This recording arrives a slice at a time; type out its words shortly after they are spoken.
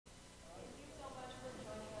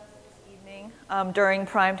during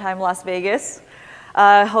primetime Las Vegas.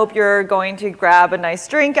 Hope you're going to grab a nice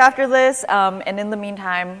drink after this, and in the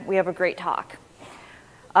meantime, we have a great talk.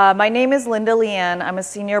 My name is Linda Leanne. I'm a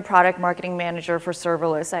Senior Product Marketing Manager for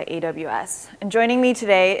Serverless at AWS. And joining me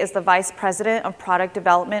today is the Vice President of Product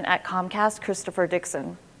Development at Comcast, Christopher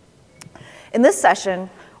Dixon. In this session,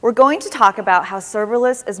 we're going to talk about how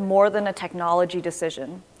serverless is more than a technology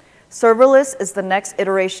decision. Serverless is the next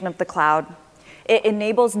iteration of the cloud. It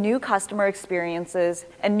enables new customer experiences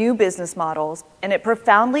and new business models, and it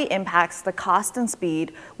profoundly impacts the cost and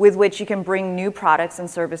speed with which you can bring new products and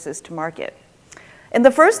services to market. In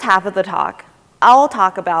the first half of the talk, I'll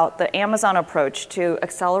talk about the Amazon approach to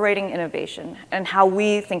accelerating innovation and how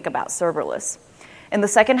we think about serverless. In the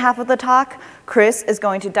second half of the talk, Chris is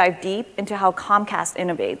going to dive deep into how Comcast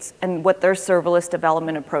innovates and what their serverless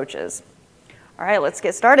development approach is. All right, let's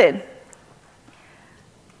get started.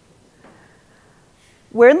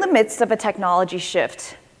 We're in the midst of a technology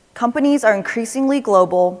shift. Companies are increasingly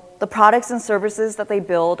global. The products and services that they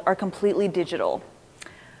build are completely digital.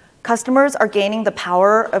 Customers are gaining the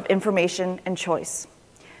power of information and choice.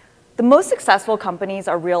 The most successful companies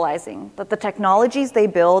are realizing that the technologies they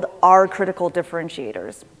build are critical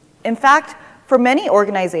differentiators. In fact, for many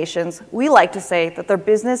organizations, we like to say that their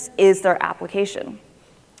business is their application.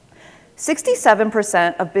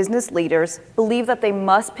 67% of business leaders believe that they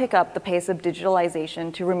must pick up the pace of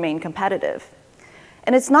digitalization to remain competitive.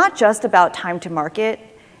 And it's not just about time to market,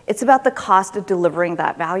 it's about the cost of delivering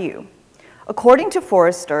that value. According to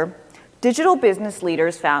Forrester, digital business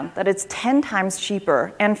leaders found that it's 10 times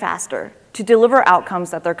cheaper and faster to deliver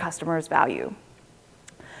outcomes that their customers value.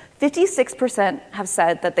 56% have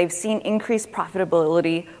said that they've seen increased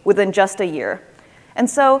profitability within just a year. And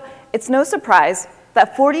so it's no surprise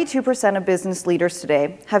that 42% of business leaders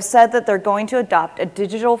today have said that they're going to adopt a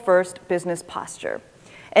digital-first business posture.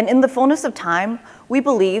 And in the fullness of time, we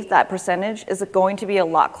believe that percentage is going to be a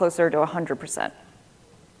lot closer to 100%.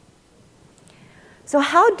 So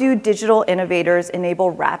how do digital innovators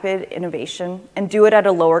enable rapid innovation and do it at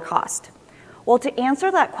a lower cost? Well, to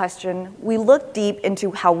answer that question, we look deep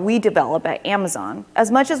into how we develop at Amazon,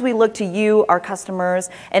 as much as we look to you, our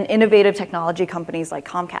customers, and innovative technology companies like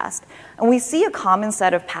Comcast. And we see a common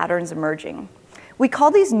set of patterns emerging. We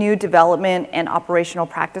call these new development and operational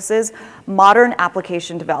practices modern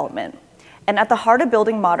application development. And at the heart of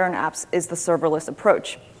building modern apps is the serverless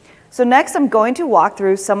approach. So next, I'm going to walk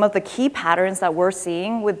through some of the key patterns that we're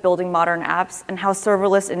seeing with building modern apps and how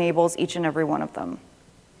serverless enables each and every one of them.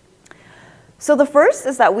 So the first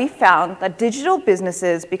is that we found that digital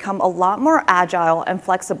businesses become a lot more agile and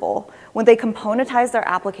flexible when they componentize their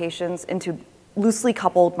applications into loosely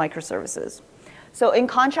coupled microservices. So in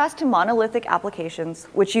contrast to monolithic applications,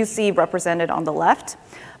 which you see represented on the left,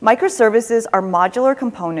 microservices are modular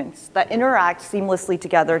components that interact seamlessly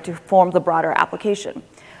together to form the broader application.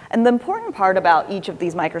 And the important part about each of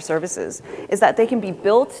these microservices is that they can be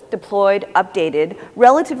built, deployed, updated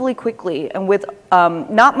relatively quickly and with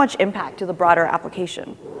not much impact to the broader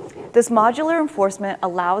application. This modular enforcement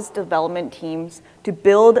allows development teams to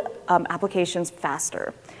build applications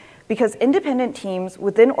faster because independent teams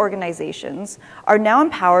within organizations are now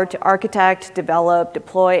empowered to architect, develop,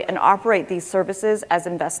 deploy, and operate these services as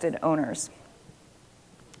invested owners.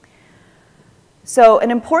 So an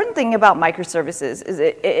important thing about microservices is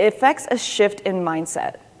it affects a shift in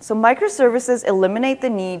mindset. So microservices eliminate the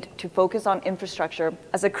need to focus on infrastructure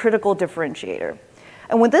as a critical differentiator.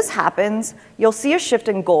 And when this happens, you'll see a shift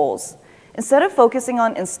in goals. Instead of focusing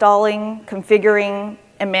on installing, configuring,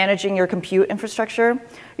 and managing your compute infrastructure,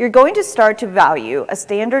 you're going to start to value a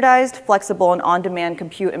standardized, flexible, and on-demand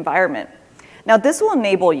compute environment. Now, this will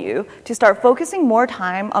enable you to start focusing more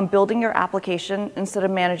time on building your application instead of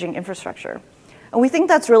managing infrastructure. And we think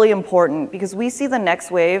that's really important because we see the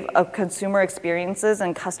next wave of consumer experiences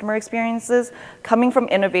and customer experiences coming from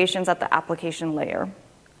innovations at the application layer.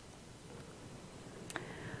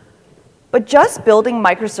 But just building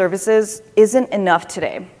microservices isn't enough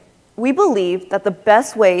today. We believe that the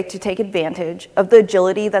best way to take advantage of the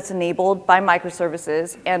agility that's enabled by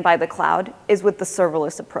microservices and by the cloud is with the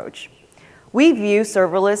serverless approach. We view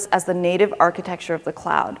serverless as the native architecture of the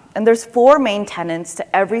cloud. And there's 4 main tenets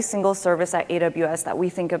to every single service at AWS that we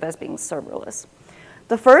think of as being serverless.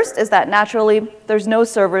 The first is that naturally, there's no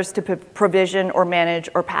servers to provision or manage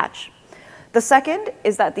or patch. The second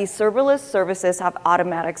is that these serverless services have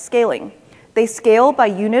automatic scaling. They scale by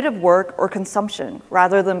unit of work or consumption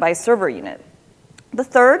rather than by server unit. The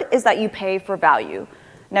third is that you pay for value.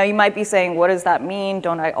 Now you might be saying, what does that mean?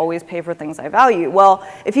 Don't I always pay for things I value? Well,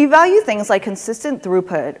 if you value things like consistent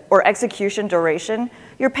throughput or execution duration,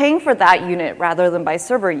 you're paying for that unit rather than by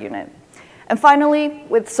server unit. And finally,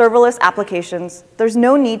 with serverless applications, there's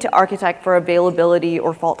no need to architect for availability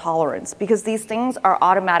or fault tolerance because these things are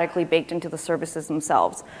automatically baked into the services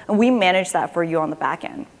themselves, and we manage that for you on the back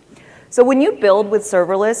end. So when you build with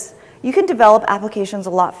serverless, you can develop applications a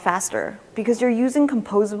lot faster because you're using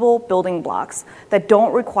composable building blocks that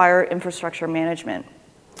don't require infrastructure management.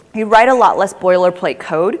 You write a lot less boilerplate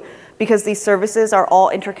code because these services are all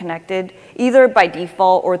interconnected either by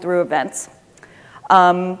default or through events.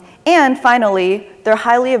 And finally, they're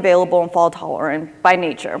highly available and fault tolerant by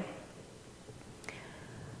nature.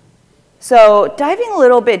 So diving a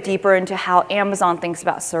little bit deeper into how Amazon thinks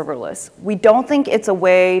about serverless, we don't think it's a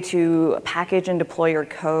way to package and deploy your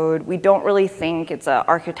code. We don't really think it's an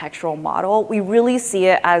architectural model. We really see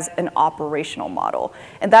it as an operational model.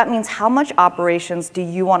 And that means how much operations do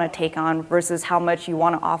you want to take on versus how much you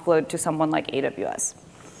want to offload to someone like AWS.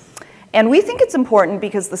 And we think it's important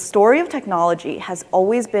because the story of technology has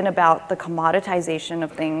always been about the commoditization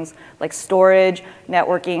of things like storage,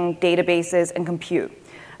 networking, databases, and compute.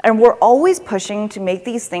 And we're always pushing to make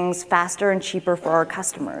these things faster and cheaper for our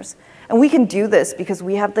customers. And we can do this because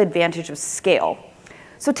we have the advantage of scale.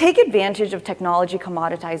 So take advantage of technology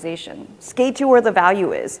commoditization. Skate to where the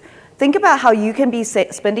value is. Think about how you can be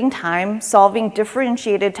spending time solving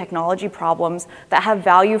differentiated technology problems that have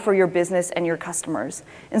value for your business and your customers,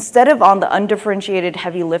 instead of on the undifferentiated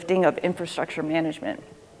heavy lifting of infrastructure management.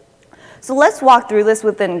 So let's walk through this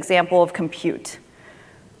with an example of compute.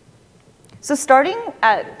 So starting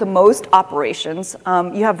at the most operations,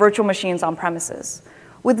 you have virtual machines on premises.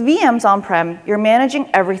 With VMs on-prem, you're managing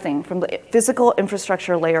everything from the physical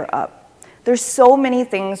infrastructure layer up. There's so many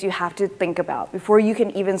things you have to think about before you can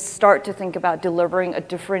even start to think about delivering a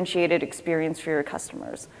differentiated experience for your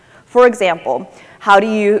customers. For example, how do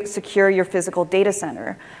you secure your physical data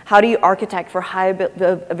center? How do you architect for high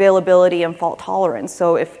availability and fault tolerance?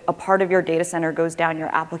 So if a part of your data center goes down, your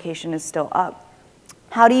application is still up.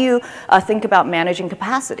 How do you think about managing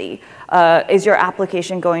capacity? Is your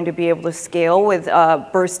application going to be able to scale with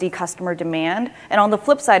bursty customer demand? And on the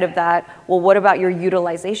flip side of that, well, what about your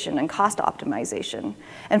utilization and cost optimization?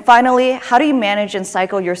 And finally, how do you manage and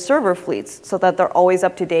cycle your server fleets so that they're always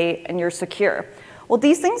up to date and you're secure? Well,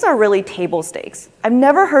 these things are really table stakes. I've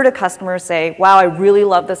never heard a customer say, wow, I really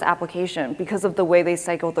love this application because of the way they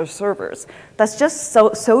cycle their servers. That's just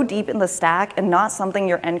so deep in the stack and not something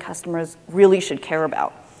your end customers really should care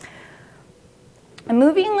about. And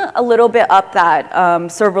moving a little bit up that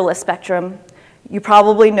serverless spectrum, you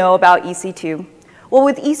probably know about EC2. Well,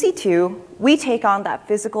 with EC2, we take on that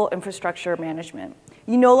physical infrastructure management.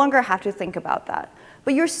 You no longer have to think about that.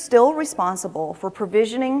 But you're still responsible for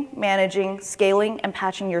provisioning, managing, scaling, and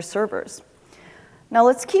patching your servers. Now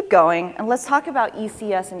let's keep going, and let's talk about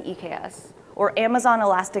ECS and EKS, or Amazon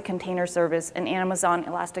Elastic Container Service and Amazon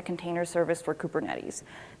Elastic Container Service for Kubernetes.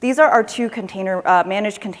 These are our two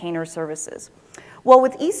managed container services. Well,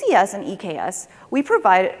 with ECS and EKS, we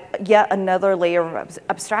provide yet another layer of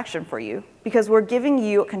abstraction for you because we're giving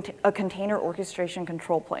you a container orchestration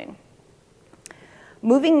control plane.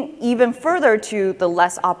 Moving even further to the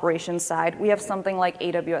less operations side, we have something like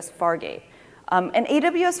AWS Fargate. And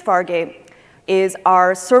AWS Fargate is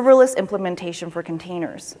our serverless implementation for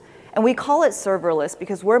containers. And we call it serverless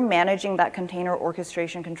because we're managing that container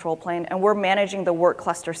orchestration control plane and we're managing the work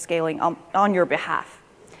cluster scaling on your behalf.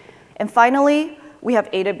 And finally, we have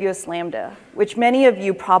AWS Lambda, which many of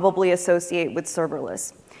you probably associate with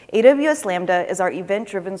serverless. AWS Lambda is our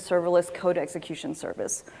event-driven serverless code execution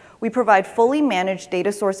service. We provide fully managed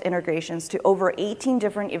data source integrations to over 18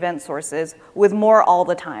 different event sources with more all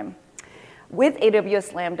the time. With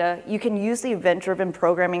AWS Lambda, you can use the event-driven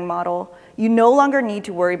programming model. You no longer need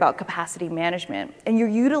to worry about capacity management, and your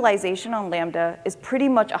utilization on Lambda is pretty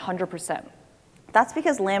much 100%. That's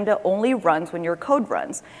because Lambda only runs when your code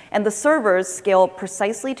runs, and the servers scale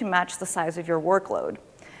precisely to match the size of your workload.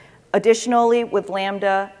 Additionally, with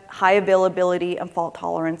Lambda, high availability and fault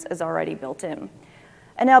tolerance is already built in.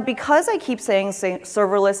 And now, because I keep saying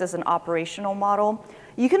serverless is an operational model,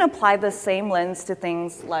 you can apply the same lens to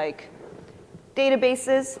things like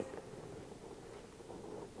databases,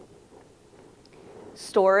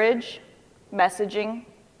 storage, messaging,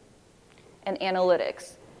 and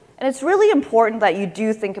analytics. And it's really important that you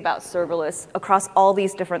do think about serverless across all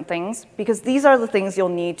these different things, because these are the things you'll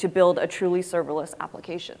need to build a truly serverless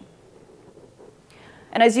application.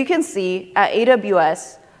 And as you can see, at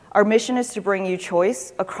AWS, our mission is to bring you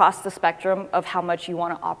choice across the spectrum of how much you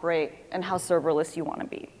want to operate and how serverless you want to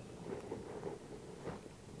be.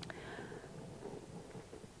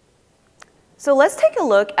 So let's take a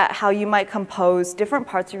look at how you might compose different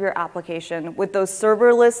parts of your application with those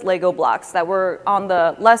serverless Lego blocks that were on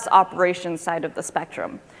the less operations side of the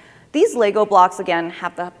spectrum. These Lego blocks, again,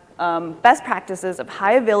 have the best practices of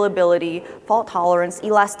high availability, fault tolerance,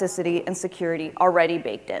 elasticity, and security already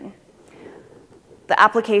baked in. The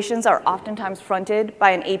applications are oftentimes fronted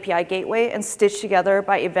by an API gateway and stitched together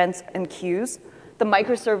by events and queues. The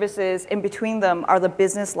microservices in between them are the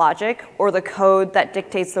business logic or the code that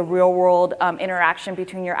dictates the real-world interaction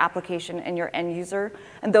between your application and your end user,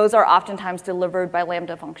 and those are oftentimes delivered by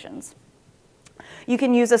Lambda functions. You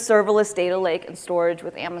can use a serverless data lake and storage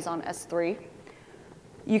with Amazon S3.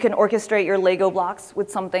 You can orchestrate your Lego blocks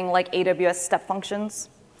with something like AWS Step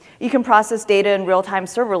Functions. You can process data in real time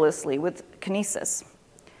serverlessly with Kinesis.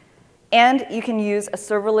 And you can use a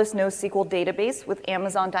serverless NoSQL database with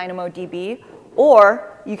Amazon DynamoDB,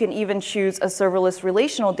 or you can even choose a serverless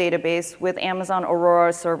relational database with Amazon Aurora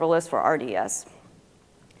Serverless for RDS.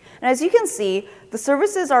 And as you can see, the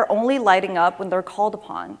services are only lighting up when they're called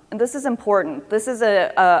upon. And this is important. This is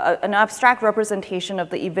an abstract representation of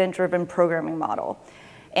the event-driven programming model.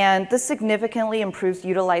 And this significantly improves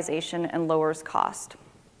utilization and lowers cost.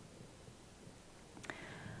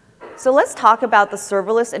 So let's talk about the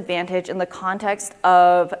serverless advantage in the context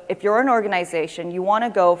of if you're an organization, you want to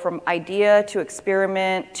go from idea to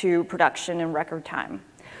experiment to production in record time.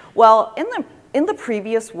 Well, in the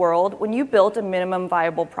previous world, when you built a minimum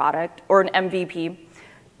viable product or an MVP,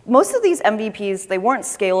 most of these MVPs, they weren't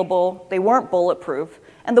scalable, they weren't bulletproof.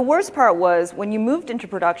 And the worst part was when you moved into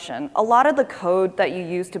production, a lot of the code that you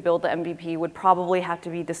used to build the MVP would probably have to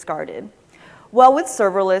be discarded. Well, with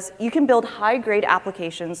serverless, you can build high-grade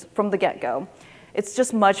applications from the get-go. It's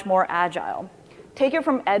just much more agile. Take it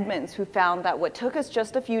from Edmunds, who found that what took us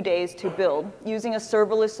just a few days to build using a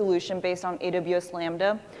serverless solution based on AWS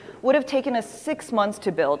Lambda would have taken us 6 months to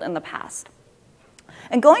build in the past.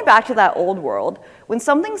 And going back to that old world, when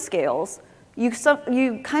something scales, you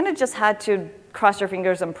kind of just had to cross your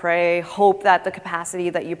fingers and pray, hope that the capacity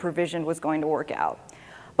that you provisioned was going to work out.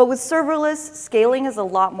 But with serverless, scaling is a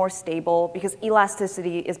lot more stable because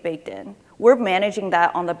elasticity is baked in. We're managing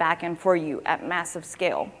that on the back end for you at massive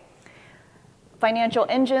scale. Financial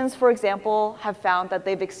engines, for example, have found that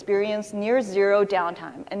they've experienced near zero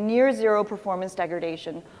downtime and near zero performance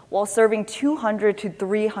degradation while serving 200 to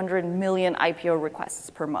 300 million IPO requests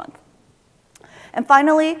per month. And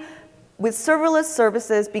finally, with serverless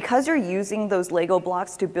services, because you're using those Lego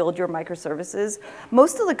blocks to build your microservices,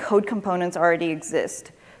 most of the code components already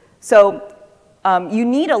exist. So you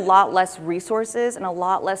need a lot less resources and a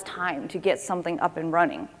lot less time to get something up and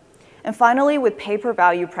running. And finally, with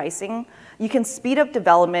pay-per-value pricing, you can speed up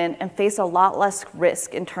development and face a lot less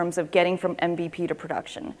risk in terms of getting from MVP to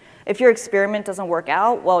production. If your experiment doesn't work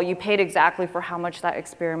out, well, you paid exactly for how much that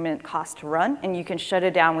experiment cost to run, and you can shut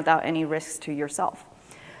it down without any risks to yourself.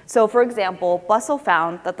 So for example, Bustle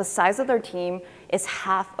found that the size of their team is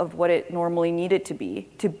half of what it normally needed to be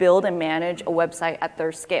to build and manage a website at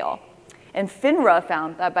their scale. And FINRA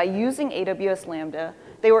found that by using AWS Lambda,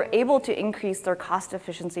 they were able to increase their cost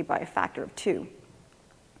efficiency by a factor of 2.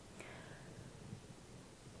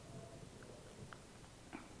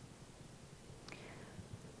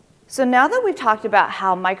 So now that we've talked about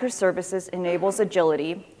how microservices enables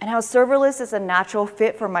agility and how serverless is a natural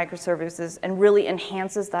fit for microservices and really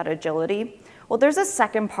enhances that agility, well, there's a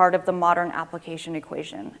second part of the modern application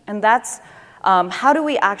equation, and that's how do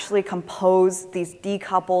we actually compose these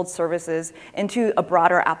decoupled services into a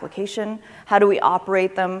broader application? How do we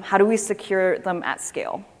operate them? How do we secure them at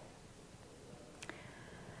scale?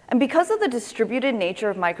 And because of the distributed nature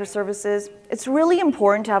of microservices, it's really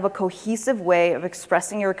important to have a cohesive way of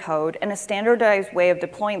expressing your code and a standardized way of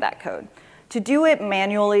deploying that code. To do it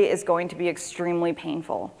manually is going to be extremely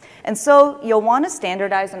painful. And so you'll want to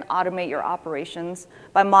standardize and automate your operations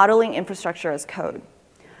by modeling infrastructure as code.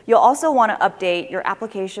 You'll also want to update your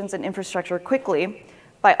applications and infrastructure quickly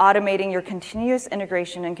by automating your continuous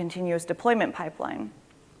integration and continuous deployment pipeline.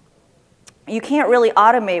 You can't really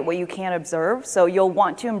automate what you can't observe, so you'll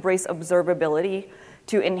want to embrace observability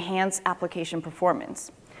to enhance application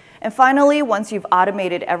performance. And finally, once you've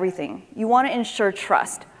automated everything, you want to ensure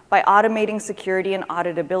trust by automating security and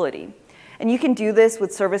auditability. And you can do this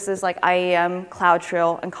with services like IAM,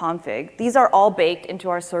 CloudTrail, and Config. These are all baked into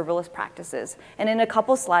our serverless practices. And in a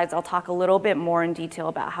couple slides, I'll talk a little bit more in detail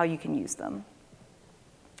about how you can use them.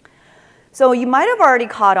 So you might have already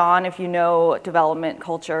caught on if you know development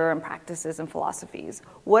culture and practices and philosophies.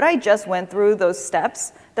 What I just went through, those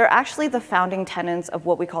steps, they're actually the founding tenets of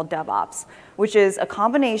what we call DevOps, which is a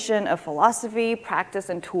combination of philosophy, practice,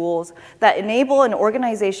 and tools that enable an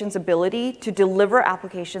organization's ability to deliver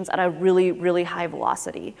applications at a really, really high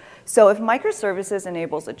velocity. So if microservices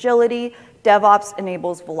enables agility, DevOps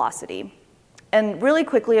enables velocity. And really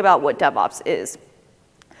quickly about what DevOps is.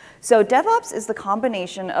 So DevOps is the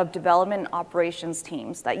combination of development and operations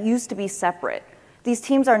teams that used to be separate. These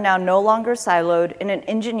teams are now no longer siloed, and an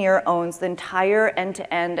engineer owns the entire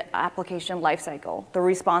end-to-end application lifecycle. They're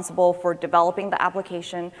responsible for developing the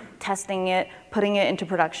application, testing it, putting it into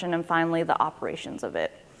production, and finally the operations of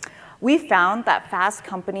it. We found that fast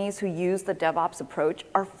companies who use the DevOps approach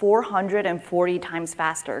are 440 times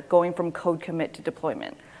faster going from code commit to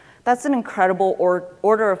deployment. That's an incredible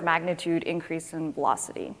order of magnitude increase in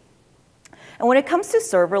velocity. And when it comes to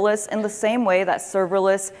serverless, in the same way that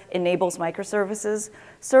serverless enables microservices,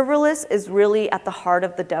 serverless is really at the heart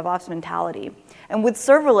of the DevOps mentality. And with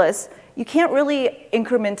serverless, you can't really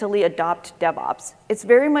incrementally adopt DevOps. It's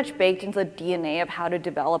very much baked into the DNA of how to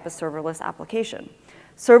develop a serverless application.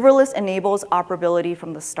 Serverless enables operability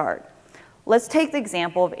from the start. Let's take the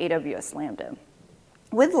example of AWS Lambda.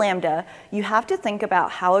 With Lambda, you have to think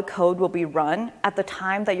about how a code will be run at the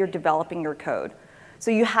time that you're developing your code. So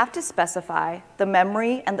you have to specify the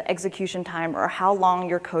memory and the execution time, or how long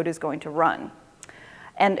your code is going to run.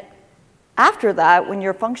 And after that, when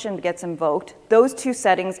your function gets invoked, those two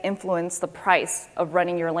settings influence the price of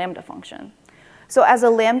running your Lambda function. So as a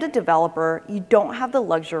Lambda developer, you don't have the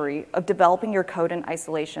luxury of developing your code in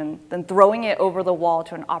isolation, then throwing it over the wall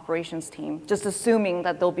to an operations team, just assuming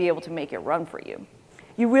that they'll be able to make it run for you.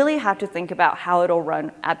 You really have to think about how it'll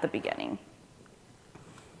run at the beginning.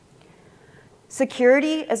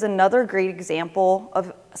 Security is another great example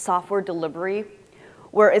of software delivery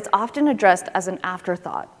where it's often addressed as an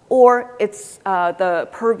afterthought, or it's the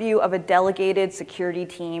purview of a delegated security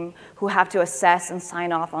team who have to assess and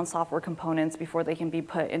sign off on software components before they can be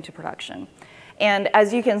put into production. And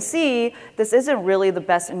as you can see, this isn't really the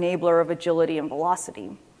best enabler of agility and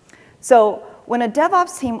velocity. So when a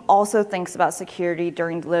DevOps team also thinks about security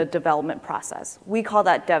during the development process, we call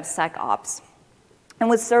that DevSecOps. And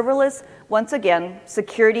with serverless, once again,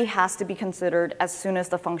 security has to be considered as soon as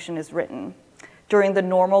the function is written, during the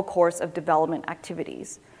normal course of development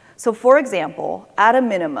activities. So for example, at a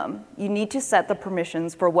minimum, you need to set the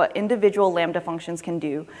permissions for what individual Lambda functions can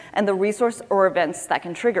do and the resource or events that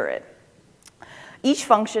can trigger it. Each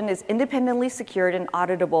function is independently secured and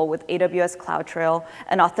auditable with AWS CloudTrail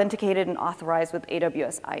and authenticated and authorized with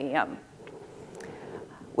AWS IAM.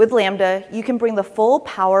 With Lambda, you can bring the full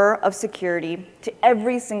power of security to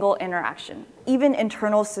every single interaction, even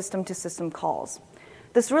internal system-to-system calls.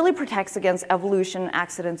 This really protects against evolution and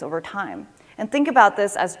accidents over time. And think about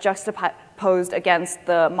this as juxtaposed against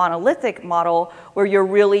the monolithic model where you're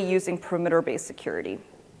really using perimeter-based security.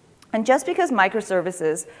 And just because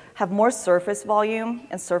microservices have more surface volume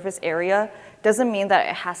and surface area doesn't mean that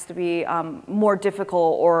it has to be more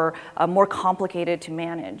difficult or more complicated to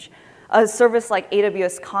manage. A service like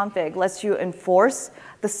AWS Config lets you enforce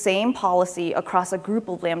the same policy across a group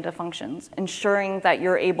of Lambda functions, ensuring that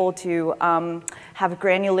you're able to have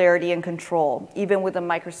granularity and control, even with a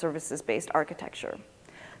microservices-based architecture.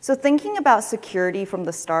 So thinking about security from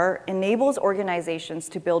the start enables organizations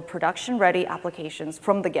to build production-ready applications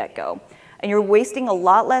from the get-go. And you're wasting a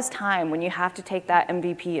lot less time when you have to take that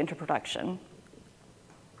MVP into production.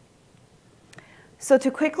 So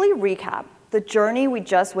to quickly recap, the journey we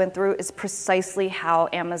just went through is precisely how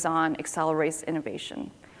Amazon accelerates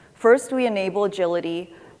innovation. First, we enable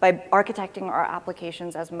agility by architecting our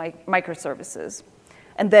applications as microservices.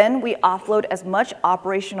 And then we offload as much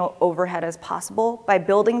operational overhead as possible by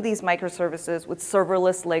building these microservices with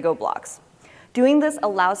serverless Lego blocks. Doing this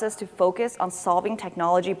allows us to focus on solving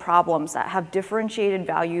technology problems that have differentiated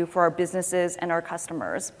value for our businesses and our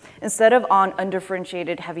customers, instead of on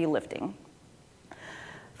undifferentiated heavy lifting.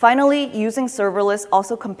 Finally, using serverless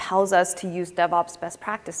also compels us to use DevOps best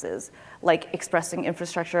practices, like expressing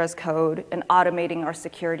infrastructure as code and automating our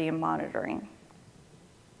security and monitoring.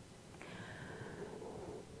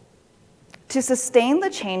 To sustain the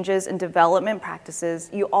changes in development practices,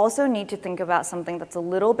 you also need to think about something that's a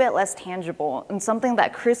little bit less tangible and something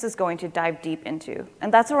that Chris is going to dive deep into,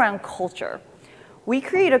 and that's around culture. We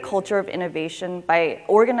create a culture of innovation by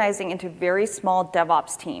organizing into very small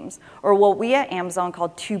DevOps teams, or what we at Amazon call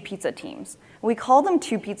 2 pizza teams. We call them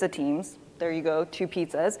 2 pizza teams, there you go, 2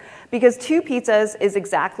 pizzas, because 2 pizzas is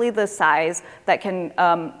exactly the size that can,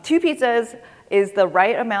 2 pizzas is the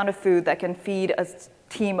right amount of food that can feed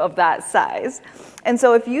team of that size. And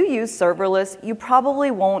so if you use serverless, you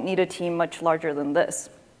probably won't need a team much larger than this.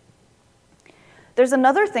 There's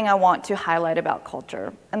another thing I want to highlight about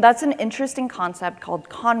culture, and that's an interesting concept called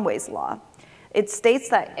Conway's Law. It states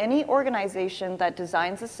that any organization that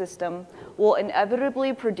designs a system will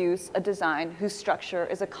inevitably produce a design whose structure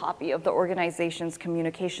is a copy of the organization's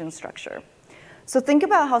communication structure. So think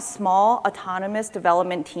about how small, autonomous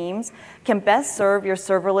development teams can best serve your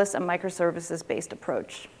serverless and microservices-based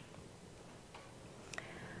approach.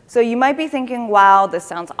 So you might be thinking, wow, this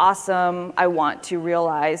sounds awesome. I want to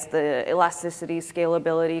realize the elasticity,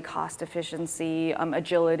 scalability, cost efficiency,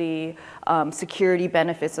 agility, security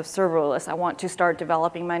benefits of serverless. I want to start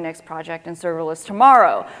developing my next project in serverless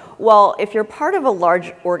tomorrow. Well, if you're part of a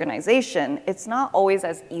large organization, it's not always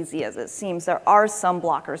as easy as it seems. There are some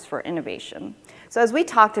blockers for innovation. So as we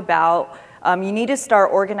talked about, you need to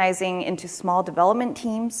start organizing into small development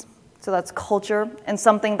teams. So that's culture, and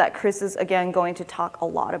something that Chris is, again, going to talk a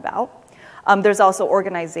lot about. There's also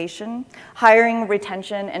organization. Hiring,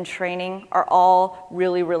 retention, and training are all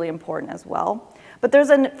really, really important as well. But there's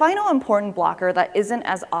a final important blocker that isn't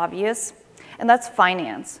as obvious, and that's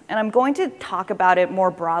finance. And I'm going to talk about it more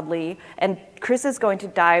broadly, and Chris is going to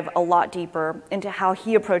dive a lot deeper into how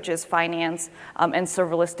he approaches finance and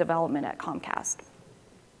serverless development at Comcast.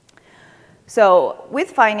 So with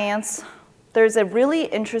finance, there's a really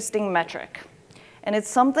interesting metric, and it's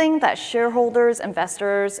something that shareholders,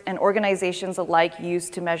 investors, and organizations alike use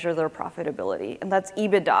to measure their profitability, and that's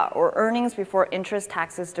EBITDA, or earnings before interest,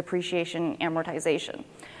 taxes, depreciation, and amortization.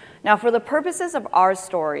 Now, for the purposes of our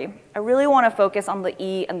story, I really want to focus on the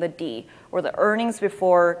E and the D, or the earnings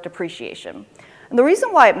before depreciation. And the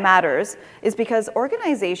reason why it matters is because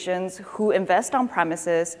organizations who invest on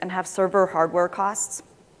premises and have server hardware costs,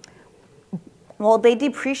 well, they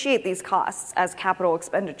depreciate these costs as capital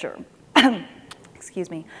expenditure. Excuse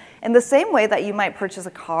me. In the same way that you might purchase a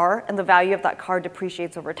car and the value of that car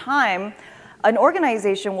depreciates over time, an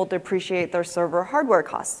organization will depreciate their server hardware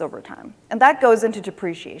costs over time. And that goes into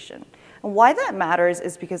depreciation. And why that matters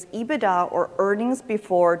is because EBITDA, or earnings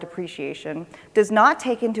before depreciation, does not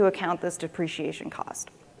take into account this depreciation cost.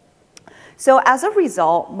 So as a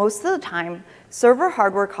result, most of the time, server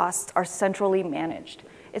hardware costs are centrally managed.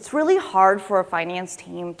 It's really hard for a finance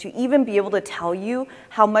team to even be able to tell you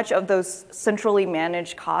how much of those centrally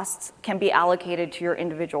managed costs can be allocated to your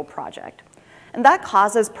individual project. And that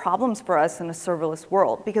causes problems for us in a serverless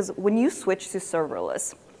world, because when you switch to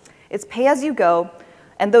serverless, it's pay as you go,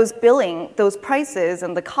 and those prices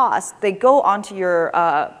and the costs, they go onto your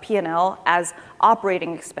P&L as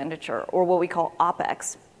operating expenditure, or what we call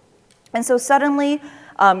OpEx. And so suddenly,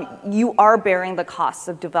 you are bearing the costs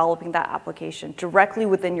of developing that application directly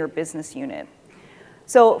within your business unit.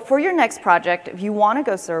 So for your next project, if you want to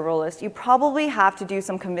go serverless, you probably have to do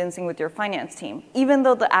some convincing with your finance team, even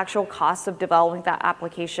though the actual costs of developing that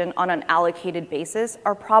application on an allocated basis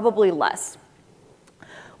are probably less.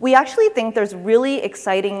 We actually think there's really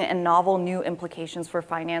exciting and novel new implications for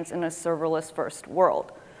finance in a serverless first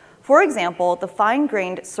world. For example, the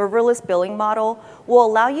fine-grained serverless billing model will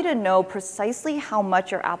allow you to know precisely how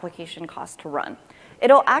much your application costs to run.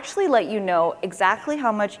 It'll actually let you know exactly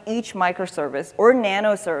how much each microservice or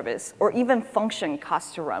nanoservice or even function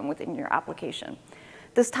costs to run within your application.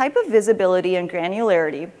 This type of visibility and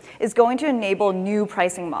granularity is going to enable new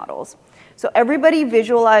pricing models. So everybody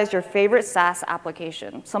visualize your favorite SaaS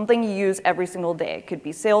application, something you use every single day. It could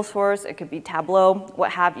be Salesforce, it could be Tableau,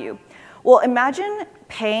 what have you. Well, imagine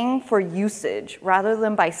paying for usage rather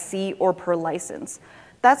than by seat or per license.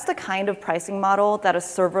 That's the kind of pricing model that a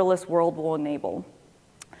serverless world will enable.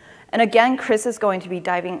 And again, Chris is going to be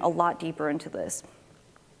diving a lot deeper into this.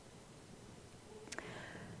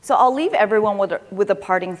 So I'll leave everyone with a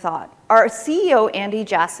parting thought. Our CEO, Andy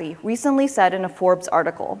Jassy, recently said in a Forbes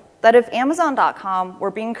article that if Amazon.com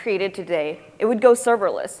were being created today, it would go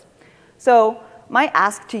serverless. So my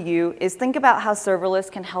ask to you is think about how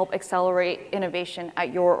serverless can help accelerate innovation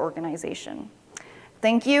at your organization.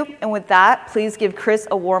 Thank you, and with that, please give Chris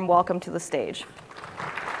a warm welcome to the stage.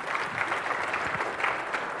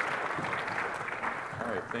 All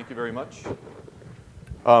right, thank you very much.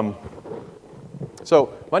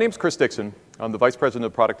 So my name's Chris Dixon. I'm the Vice President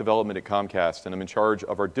of Product Development at Comcast, and I'm in charge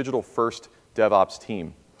of our Digital First DevOps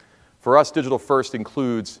team. For us, Digital First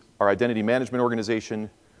includes our identity management organization,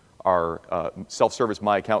 our self-service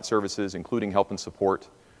My Account services, including help and support,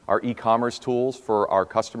 our e-commerce tools for our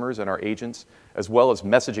customers and our agents, as well as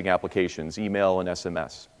messaging applications, email and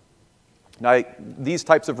SMS. Now, these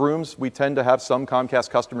types of rooms, we tend to have some Comcast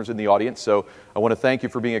customers in the audience, so I want to thank you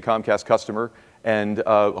for being a Comcast customer, and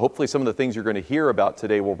hopefully some of the things you're going to hear about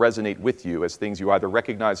today will resonate with you as things you either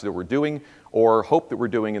recognize that we're doing or hope that we're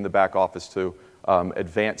doing in the back office to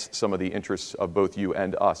advance some of the interests of both you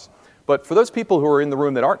and us. But for those people who are in the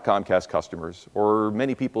room that aren't Comcast customers, or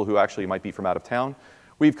many people who actually might be from out of town,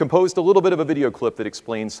 we've composed a little bit of a video clip that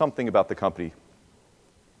explains something about the company.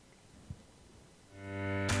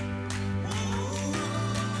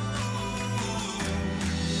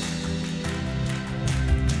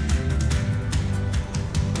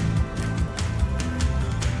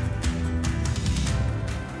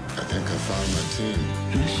 I think I found my team.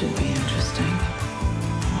 This should be interesting.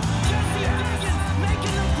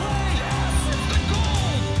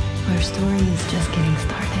 Our story is just getting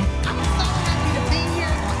started. I'm so happy to be here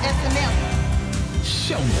on SNL.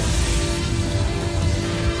 Show me.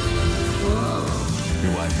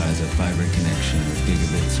 Your Wi-Fi is a fiber connection with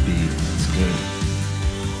gigabit speed. It's good.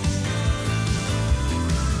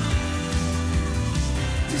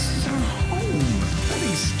 This is our home.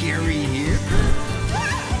 Nothing scary here. What's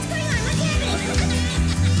going on? What's happening?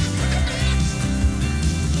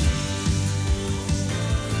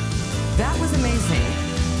 That was amazing.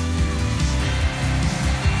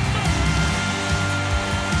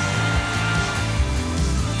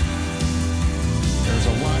 There's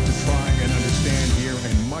a lot to try and understand here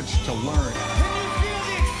and much to learn.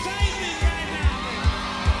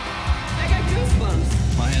 I got goosebumps.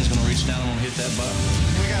 My hand's gonna reach down and hit that button.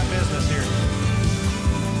 We got business here.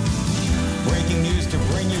 Breaking news to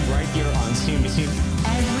bring you right here on CNBC.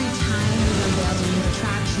 Every time we unveiled a new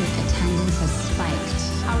attraction, attendance has spiked.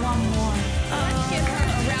 I want more. Let's give her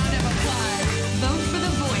a round of applause. Vote for the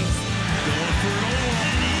voice. Going for it all.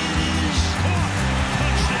 And it is caught.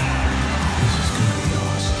 Touchdown. This is gonna be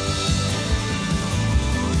awesome.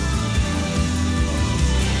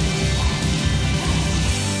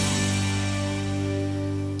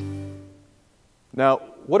 Now,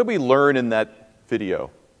 what did we learn in that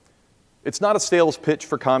video? It's not a sales pitch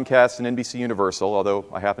for Comcast and NBC Universal, although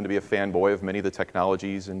I happen to be a fanboy of many of the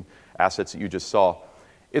technologies and assets that you just saw.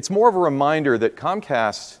 It's more of a reminder that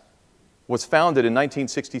Comcast was founded in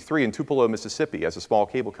 1963 in Tupelo, Mississippi as a small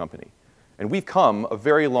cable company. And we've come a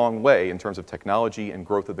very long way in terms of technology and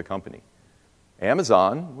growth of the company.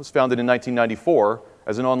 Amazon was founded in 1994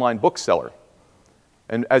 as an online bookseller.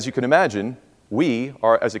 And as you can imagine, we,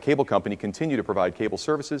 as a cable company, continue to provide cable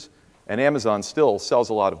services, and Amazon still sells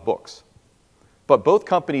a lot of books. But both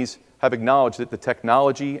companies have acknowledged that the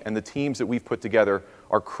technology and the teams that we've put together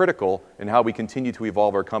are critical in how we continue to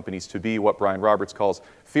evolve our companies to be what Brian Roberts calls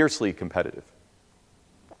fiercely competitive.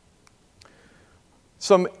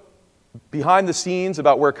 Some behind the scenes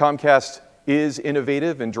about where Comcast is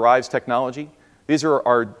innovative and drives technology. These are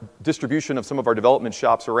our distribution of some of our development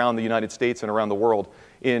shops around the United States and around the world.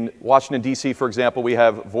 In Washington, D.C., for example, we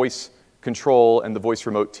have voice control and the voice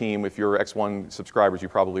remote team. If you're X1 subscribers, you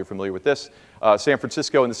probably are familiar with this. San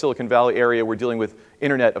Francisco and the Silicon Valley area, we're dealing with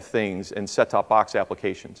Internet of Things and set-top box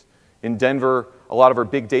applications. In Denver, a lot of our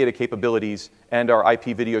big data capabilities and our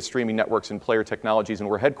IP video streaming networks and player technologies, and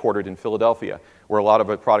we're headquartered in Philadelphia, where a lot of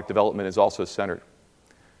our product development is also centered.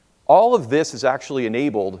 All of this is actually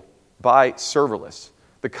enabled by serverless.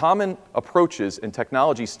 The common approaches and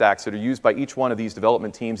technology stacks that are used by each one of these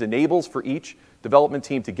development teams enables for each development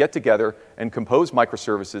team to get together and compose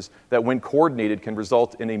microservices that, when coordinated, can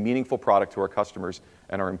result in a meaningful product to our customers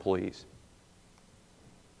and our employees.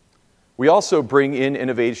 We also bring in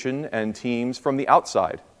innovation and teams from the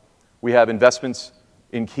outside. We have investments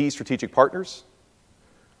in key strategic partners.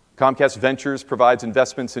 Comcast Ventures provides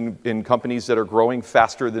investments in companies that are growing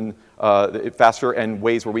faster and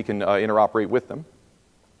ways where we can interoperate with them.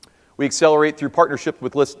 We accelerate through partnership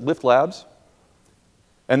with Lift Labs,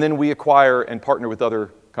 and then we acquire and partner with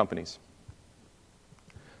other companies.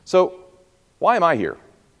 So why am I here?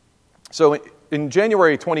 So in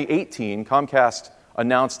January 2018, Comcast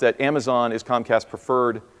announced that Amazon is Comcast's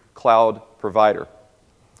preferred cloud provider.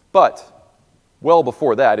 But well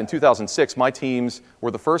before that, in 2006, my teams were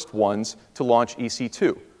the first ones to launch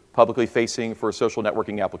EC2, publicly facing for a social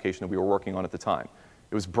networking application that we were working on at the time.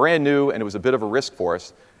 It was brand new, and it was a bit of a risk for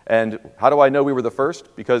us. And how do I know we were the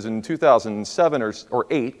first? Because in 2007 or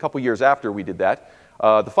 8, a couple years after we did that,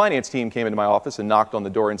 the finance team came into my office and knocked on the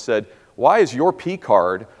door and said, why is your P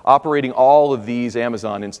card operating all of these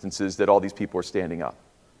Amazon instances that all these people are standing up?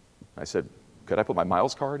 I said, could I put my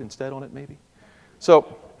Miles card instead on it, maybe?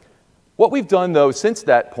 So what we've done, though, since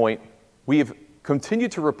that point, we've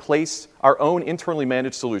continued to replace our own internally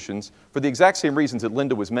managed solutions for the exact same reasons that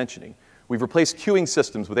Linda was mentioning. We've replaced queuing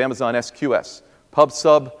systems with Amazon SQS, pub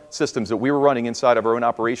sub systems that we were running inside of our own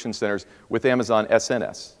operations centers with Amazon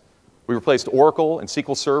SNS. We replaced Oracle and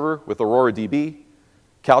SQL Server with Aurora DB,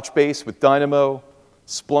 Couchbase with Dynamo,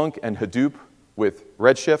 Splunk and Hadoop with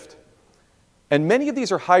Redshift. And many of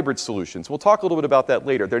these are hybrid solutions. We'll talk a little bit about that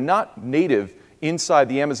later. They're not native inside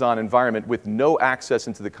the Amazon environment with no access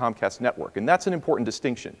into the Comcast network. And that's an important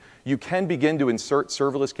distinction. You can begin to insert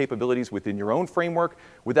serverless capabilities within your own framework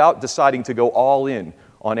without deciding to go all in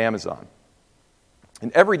on Amazon.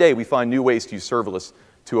 And every day we find new ways to use serverless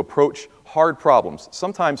to approach hard problems,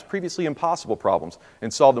 sometimes previously impossible problems,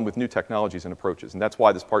 and solve them with new technologies and approaches. And that's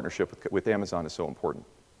why this partnership with Amazon is so important.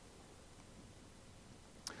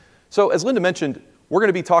 So as Linda mentioned, we're going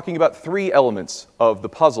to be talking about 3 elements of the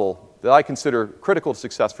puzzle that I consider critical to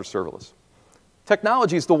success for serverless.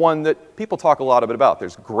 Technology is the one that people talk a lot about.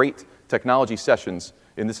 There's great technology sessions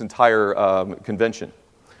in this entire convention.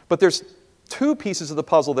 But there's 2 pieces of the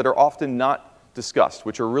puzzle that are often not discussed,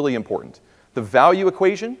 which are really important. The value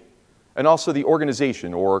equation and also the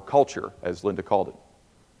organization or culture, as Linda called it.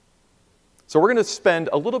 So we're going to spend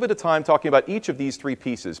a little bit of time talking about each of these 3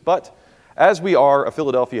 pieces, but as we are a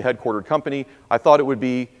Philadelphia headquartered company, I thought it would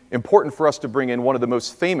be important for us to bring in one of the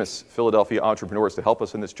most famous Philadelphia entrepreneurs to help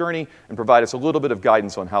us in this journey and provide us a little bit of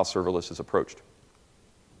guidance on how serverless is approached.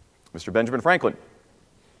 Mr. Benjamin Franklin.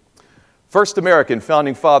 First American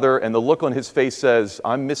founding father, and the look on his face says,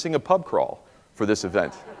 I'm missing a pub crawl for this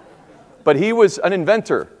event. But he was an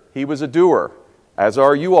inventor. He was a doer, as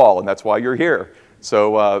are you all, and that's why you're here.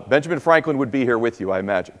 So Benjamin Franklin would be here with you, I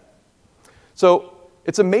imagine. So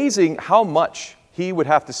it's amazing how much he would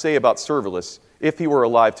have to say about serverless if he were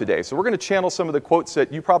alive today. So we're going to channel some of the quotes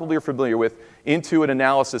that you probably are familiar with into an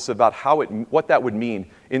analysis about what that would mean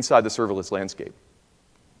inside the serverless landscape.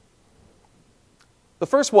 The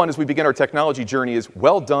first one as we begin our technology journey is,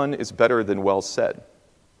 well done is better than well said.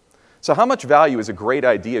 So how much value is a great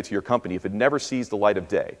idea to your company if it never sees the light of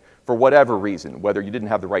day, for whatever reason, whether you didn't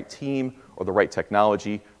have the right team or the right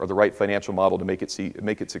technology or the right financial model to make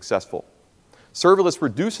it successful? Serverless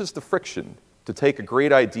reduces the friction to take a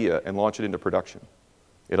great idea and launch it into production.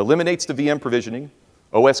 It eliminates the VM provisioning,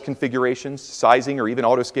 OS configurations, sizing, or even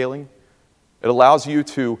auto-scaling. It allows you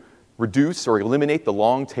to reduce or eliminate the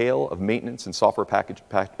long tail of maintenance and software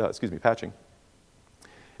patching.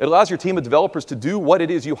 It allows your team of developers to do what it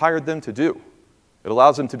is you hired them to do. It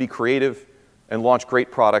allows them to be creative and launch great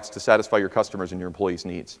products to satisfy your customers and your employees'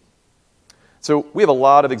 needs. So we have a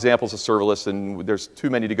lot of examples of serverless, and there's too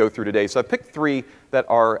many to go through today. So I picked 3 that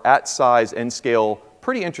are at size and scale,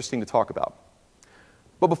 pretty interesting to talk about.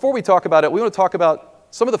 But before we talk about it, we want to talk about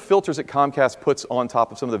some of the filters that Comcast puts on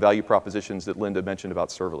top of some of the value propositions that Linda mentioned about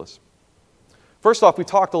serverless. First off, we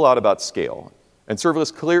talked a lot about scale, and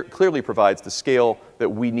serverless clearly provides the scale that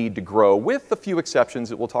we need to grow, with a few exceptions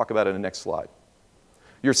that we'll talk about in the next slide.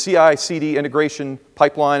 Your CI/CD integration,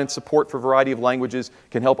 pipeline, and support for a variety of languages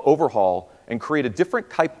can help overhaul and create a different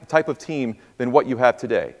type of team than what you have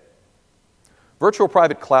today. Virtual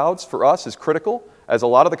private clouds for us is critical, as a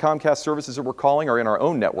lot of the Comcast services that we're calling are in our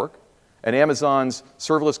own network, and Amazon's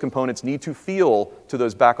serverless components need to feel to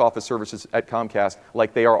those back office services at Comcast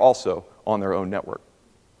like they are also on their own network.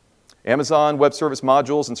 Amazon Web Service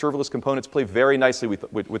modules and serverless components play very nicely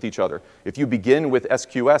with each other. If you begin with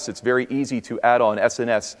SQS, it's very easy to add on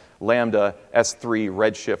SNS, Lambda, S3,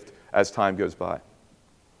 Redshift as time goes by.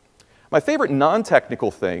 My favorite non-technical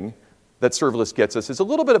thing that serverless gets us is a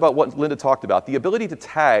little bit about what Linda talked about, the ability to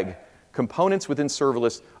tag components within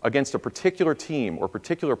serverless against a particular team or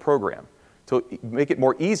particular program to make it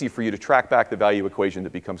more easy for you to track back the value equation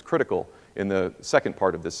that becomes critical in the second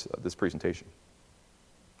part of this presentation.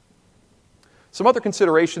 Some other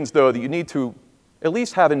considerations, though, that you need to at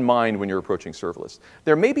least have in mind when you're approaching serverless.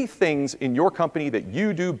 There may be things in your company that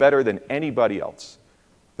you do better than anybody else.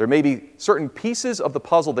 There may be certain pieces of the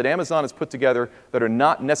puzzle that Amazon has put together that are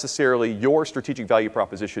not necessarily your strategic value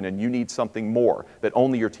proposition, and you need something more that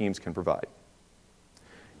only your teams can provide.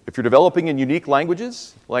 If you're developing in unique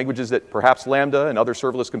languages, languages that perhaps Lambda and other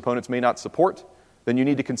serverless components may not support, then you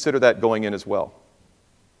need to consider that going in as well.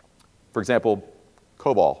 For example,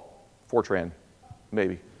 COBOL, Fortran,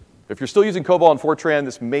 maybe. If you're still using COBOL and Fortran,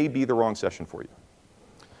 this may be the wrong session for you.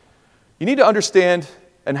 You need to understand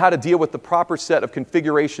and how to deal with the proper set of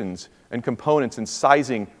configurations and components and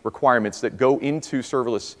sizing requirements that go into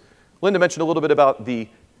serverless. Linda mentioned a little bit about the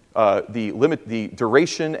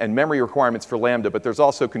duration and memory requirements for Lambda, but there's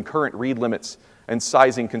also concurrent read limits and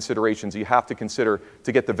sizing considerations you have to consider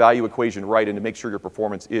to get the value equation right and to make sure your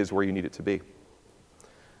performance is where you need it to be.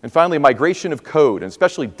 And finally, migration of code, and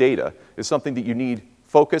especially data, is something that you need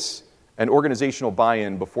focus and organizational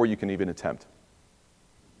buy-in before you can even attempt.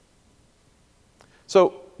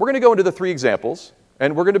 So we're going to go into the 3 examples,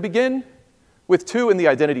 and we're going to begin with 2 in the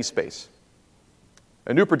identity space.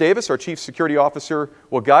 Anupra Davis, our Chief Security Officer,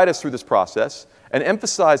 will guide us through this process and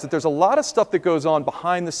emphasize that there's a lot of stuff that goes on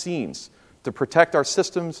behind the scenes to protect our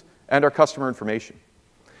systems and our customer information.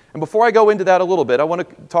 And before I go into that a little bit, I want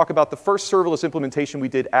to talk about the first serverless implementation we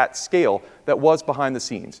did at scale that was behind the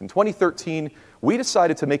scenes. In 2013, we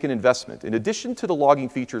decided to make an investment. In addition to the logging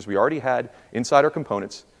features we already had inside our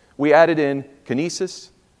components, we added in Kinesis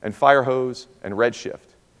and Firehose and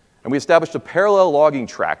Redshift. And we established a parallel logging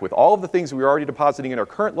track with all of the things we were already depositing in our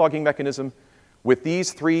current logging mechanism with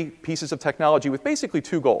these 3 pieces of technology with basically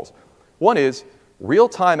 2 goals. One is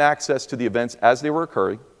real-time access to the events as they were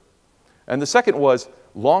occurring. And the second was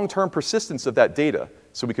long-term persistence of that data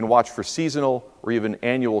so we can watch for seasonal or even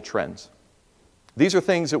annual trends. These are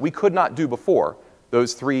things that we could not do before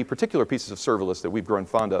those 3 particular pieces of serverless that we've grown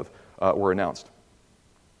fond of were announced.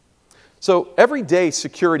 So every day,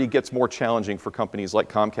 security gets more challenging for companies like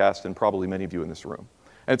Comcast and probably many of you in this room.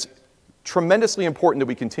 And it's tremendously important that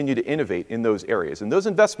we continue to innovate in those areas. And those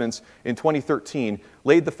investments in 2013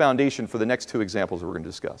 laid the foundation for the next 2 examples that we're going to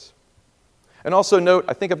discuss. And also note,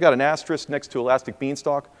 I think I've got an asterisk next to Elastic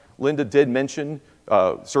Beanstalk. Linda did mention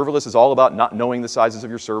serverless is all about not knowing the sizes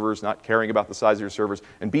of your servers, not caring about the size of your servers.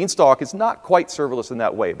 And Beanstalk is not quite serverless in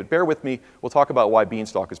that way. But bear with me, we'll talk about why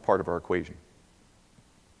Beanstalk is part of our equation.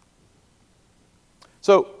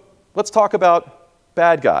 So let's talk about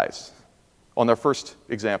bad guys on their first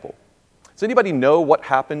example. Does anybody know what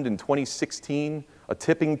happened in 2016, a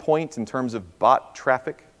tipping point in terms of bot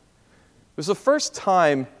traffic? It was the first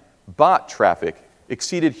time bot traffic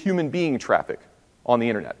exceeded human being traffic on the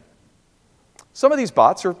internet. Some of these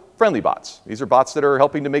bots are friendly bots. These are bots that are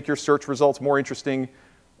helping to make your search results more interesting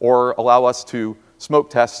or allow us to smoke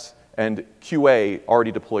test and QA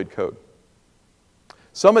already deployed code.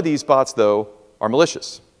 Some of these bots, though, are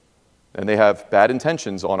malicious, and they have bad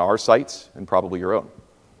intentions on our sites and probably your own.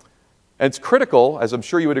 And it's critical, as I'm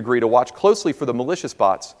sure you would agree, to watch closely for the malicious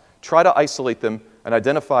bots, try to isolate them and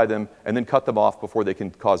identify them, and then cut them off before they can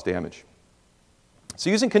cause damage. So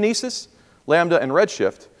using Kinesis, Lambda, and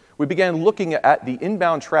Redshift, we began looking at the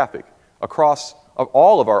inbound traffic across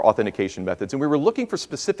all of our authentication methods, and we were looking for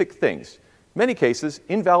specific things. In many cases,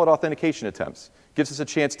 invalid authentication attempts gives us a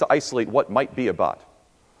chance to isolate what might be a bot.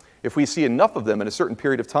 If we see enough of them in a certain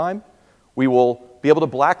period of time, we will be able to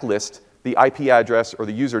blacklist the IP address or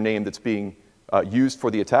the username that's being used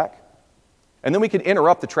for the attack. And then we can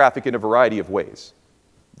interrupt the traffic in a variety of ways.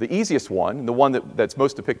 The easiest one, and the one that's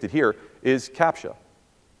most depicted here, is CAPTCHA,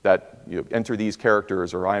 that enter these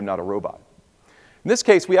characters or I am not a robot. In this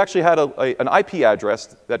case, we actually had an IP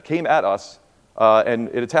address that came at us, and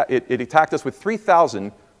it attacked us with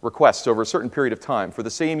 3,000 requests over a certain period of time for the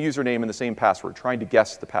same username and the same password, trying to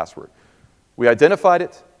guess the password. We identified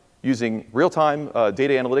it using real-time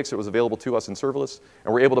data analytics that was available to us in serverless,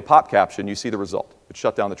 and we're able to pop caption. You see the result. It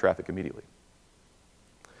shut down the traffic immediately.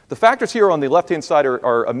 The factors here on the left-hand side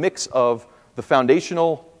are a mix of the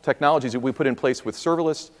foundational technologies that we put in place with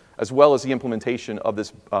serverless, as well as the implementation of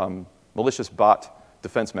this malicious bot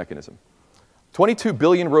defense mechanism. 22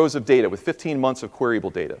 billion rows of data with 15 months of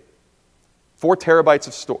queryable data. 4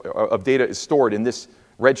 terabytes of data is stored in this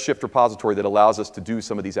Redshift repository that allows us to do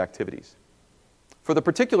some of these activities. For the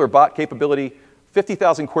particular bot capability,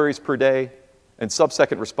 50,000 queries per day and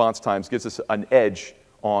sub-second response times gives us an edge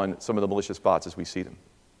on some of the malicious bots as we see them.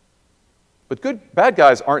 But bad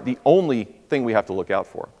guys aren't the only thing we have to look out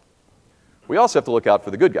for. We also have to look out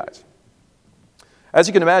for the good guys. As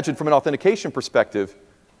you can imagine, from an authentication perspective,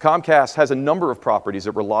 Comcast has a number of properties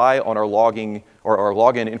that rely on our logging or our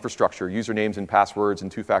login infrastructure, usernames and passwords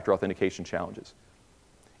and 2-factor authentication challenges.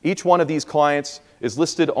 Each one of these clients is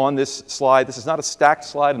listed on this slide. This is not a stacked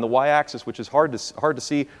slide, and the y-axis, which is hard to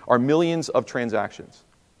see, are millions of transactions.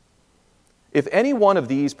 If any one of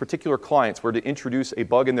these particular clients were to introduce a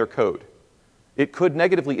bug in their code, it could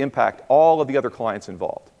negatively impact all of the other clients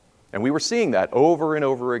involved. And we were seeing that over and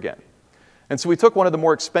over again. And so we took one of the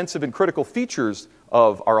more expensive and critical features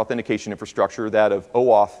of our authentication infrastructure, that of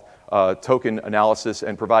OAuth token analysis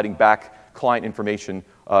and providing back client information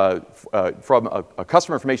from a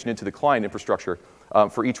customer information into the client infrastructure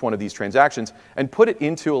for each one of these transactions, and put it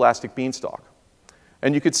into Elastic Beanstalk.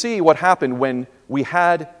 And you could see what happened when we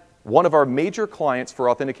had one of our major clients for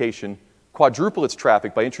authentication quadruple its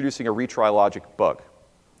traffic by introducing a retry logic bug.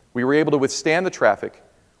 We were able to withstand the traffic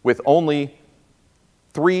with only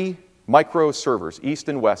 3 micro servers, east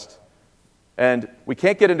and west. And we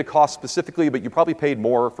can't get into cost specifically, but you probably paid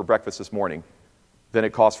more for breakfast this morning than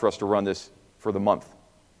it cost for us to run this for the month.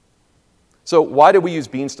 So why did we use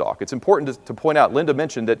Beanstalk? It's important to point out, Linda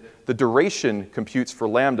mentioned that the duration computes for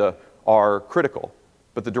Lambda are critical,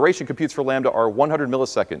 but the duration computes for Lambda are 100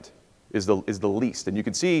 millisecond is the least. And you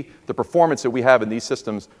can see the performance that we have in these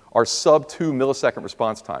systems are sub 2 millisecond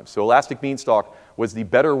response times. So Elastic Beanstalk was the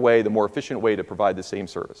better way, the more efficient way to provide the same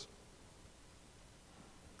service.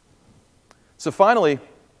 So finally,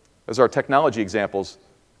 as our technology examples,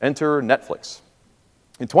 enter Netflix.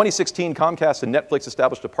 In 2016, Comcast and Netflix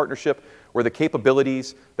established a partnership where the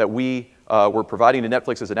capabilities that we were providing to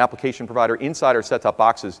Netflix as an application provider inside our set-top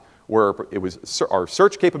boxes it was our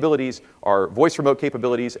search capabilities, our voice remote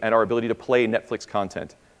capabilities, and our ability to play Netflix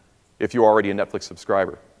content if you're already a Netflix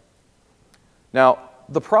subscriber. Now,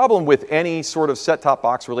 the problem with any sort of set-top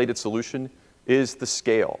box related solution is the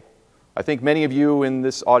scale. I think many of you in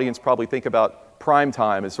this audience probably think about prime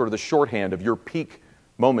time as sort of the shorthand of your peak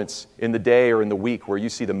moments in the day or in the week where you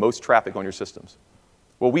see the most traffic on your systems.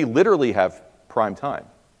 Well, we literally have prime time.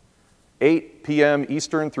 8 p.m.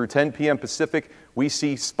 Eastern through 10 p.m. Pacific, we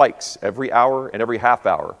see spikes every hour and every half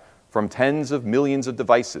hour from tens of millions of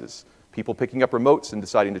devices, people picking up remotes and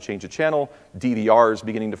deciding to change a channel, DVRs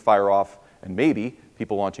beginning to fire off, and maybe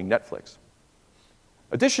people launching Netflix.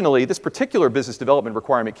 Additionally, this particular business development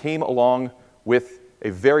requirement came along with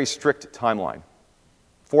a very strict timeline,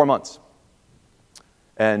 4 months.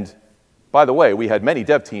 And by the way, we had many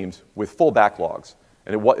dev teams with full backlogs,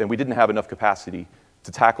 and we didn't have enough capacity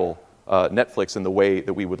to tackle Netflix in the way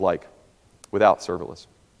that we would like without serverless.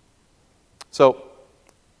 So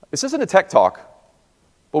this isn't a tech talk,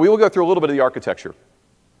 but we will go through a little bit of the architecture.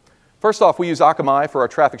 First off, we use Akamai for our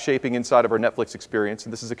traffic shaping inside of our Netflix experience,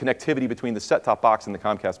 and this is a connectivity between the set-top box and the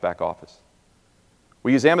Comcast back office.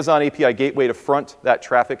 We use Amazon API Gateway to front that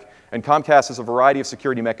traffic, and Comcast has a variety of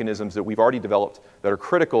security mechanisms that we've already developed that are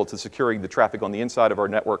critical to securing the traffic on the inside of our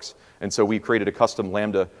networks, and so we've created a custom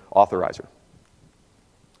Lambda authorizer.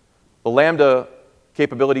 The Lambda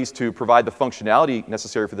capabilities to provide the functionality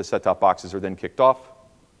necessary for the set-top boxes are then kicked off,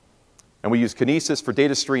 and we use Kinesis for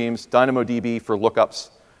data streams, DynamoDB for lookups,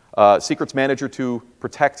 Secrets Manager to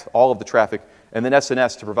protect all of the traffic, and then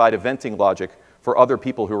SNS to provide eventing logic for other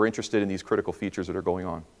people who are interested in these critical features that are going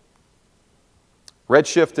on.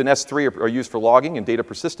 Redshift and S3 are used for logging and data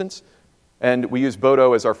persistence, and we use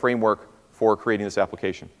Bodo as our framework for creating this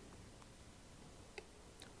application.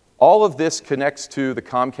 All of this connects to the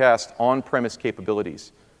Comcast on-premise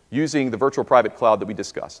capabilities using the virtual private cloud that we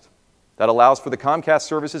discussed. That allows for the Comcast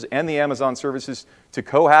services and the Amazon services to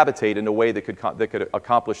cohabitate in a way that could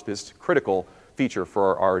accomplish this critical feature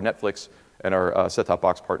for our Netflix and our set-top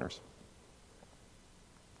box partners.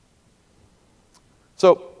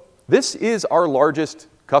 So this is our largest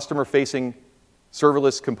customer-facing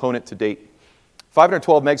serverless component to date.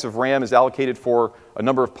 512 megs of RAM is allocated for a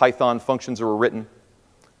number of Python functions that were written.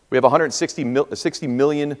 We have 160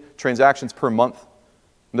 million transactions per month.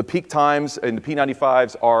 And the peak times in the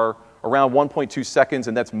P95s are around 1.2 seconds,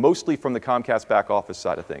 and that's mostly from the Comcast back office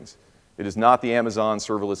side of things. It is not the Amazon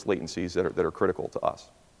serverless latencies that are critical to us.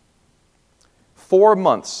 4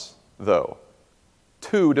 months, though,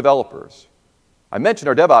 2 developers. I mentioned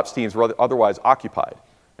our DevOps teams were otherwise occupied,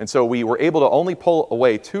 and so we were able to only pull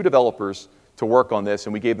away 2 developers to work on this,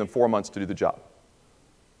 and we gave them 4 months to do the job.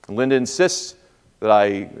 And Linda insists that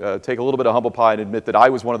I take a little bit of humble pie and admit that I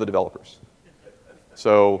was one of the developers.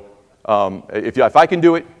 So if I can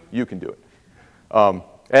do it, you can do it.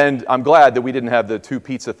 And I'm glad that we didn't have the 2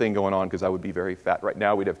 pizza thing going on, because I would be very fat. Right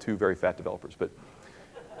now, we'd have 2 very fat developers. But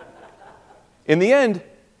in the end,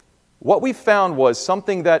 what we found was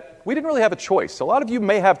something that we didn't really have a choice. A lot of you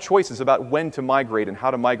may have choices about when to migrate and how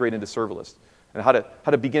to migrate into serverless, and how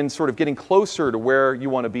to begin sort of getting closer to where you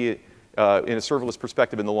want to be in a serverless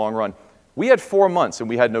perspective in the long run. We had 4 months, and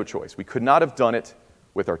we had no choice. We could not have done it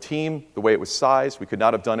with our team, the way it was sized. We could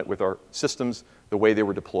not have done it with our systems, the way they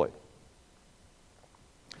were deployed.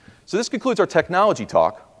 So this concludes our technology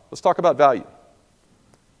talk. Let's talk about value.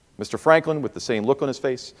 Mr. Franklin, with the same look on his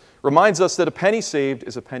face, reminds us that a penny saved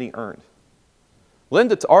is a penny earned.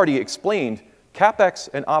 Linda already explained CapEx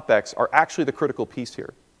and OpEx are actually the critical piece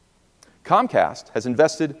here. Comcast has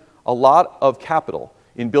invested a lot of capital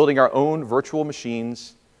in building our own virtual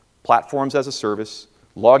machines, platforms as a service,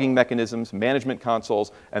 logging mechanisms, management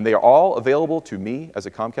consoles, and they are all available to me as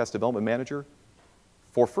a Comcast development manager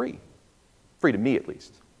for free. Free to me, at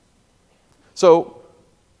least. So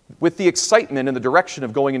with the excitement and the direction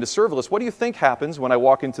of going into serverless, what do you think happens when I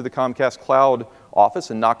walk into the Comcast Cloud office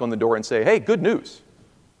and knock on the door and say, hey, good news.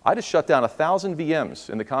 I just shut down 1,000 VMs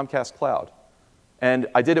in the Comcast Cloud. And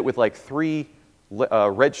I did it with like 3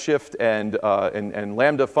 Redshift and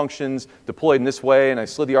Lambda functions deployed in this way, and I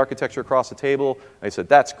slid the architecture across the table. And they said,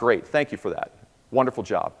 that's great. Thank you for that. Wonderful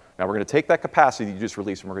job. Now we're going to take that capacity you just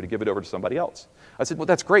released, and we're going to give it over to somebody else. I said, well,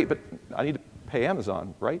 that's great, but I need to pay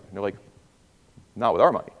Amazon, right? And they're like, not with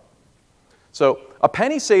our money. So a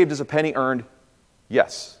penny saved is a penny earned,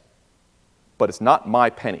 yes, but it's not my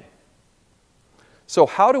penny. So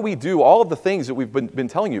how do we do all of the things that we've been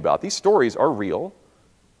telling you about? These stories are real,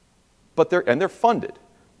 but they're funded.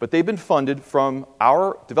 But they've been funded from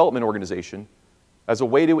our development organization as a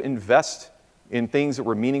way to invest in things that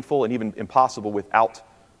were meaningful and even impossible without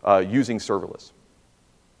using serverless.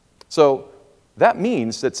 So that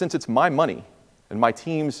means that since it's my money and my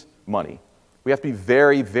team's money, we have to be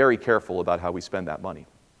very, very careful about how we spend that money.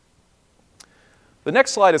 The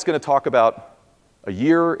next slide is going to talk about a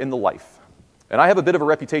year in the life. And I have a bit of a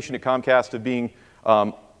reputation at Comcast of being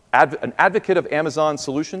an advocate of Amazon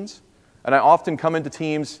solutions. And I often come into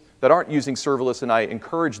teams that aren't using serverless, and I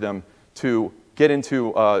encourage them to get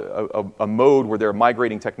into a mode where they're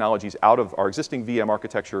migrating technologies out of our existing VM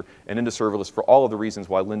architecture and into serverless for all of the reasons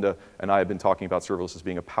why Linda and I have been talking about serverless as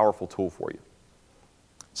being a powerful tool for you.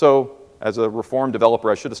 So as a reformed developer,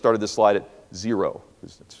 I should have started this slide at 0,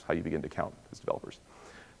 because that's how you begin to count as developers.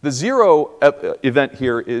 The 0 event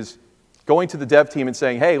here is going to the dev team and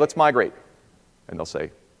saying, hey, let's migrate. And they'll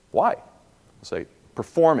say, why? They'll say,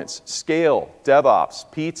 performance, scale, DevOps,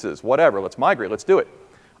 pizzas, whatever, let's migrate, let's do it.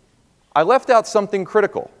 I left out something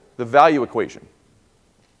critical, the value equation.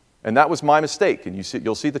 And that was my mistake, and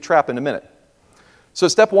you'll see the trap in a minute. So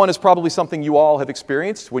step 1 is probably something you all have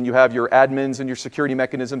experienced. When you have your admins and your security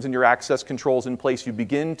mechanisms and your access controls in place, you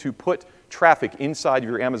begin to put traffic inside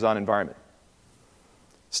your Amazon environment.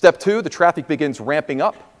 Step 2, the traffic begins ramping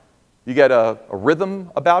up. You get a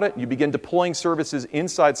rhythm about it. You begin deploying services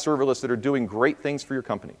inside serverless that are doing great things for your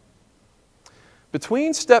company.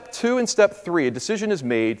 Between step 2 and step 3, a decision is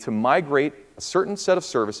made to migrate a certain set of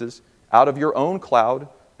services out of your own cloud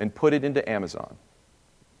and put it into Amazon.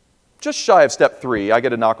 Just shy of step 3, I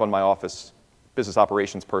get a knock on my office. Business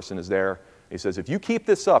operations person is there. He says, if you keep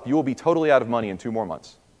this up, you will be totally out of money in 2 more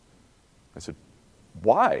months. I said,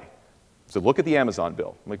 why? He said, look at the Amazon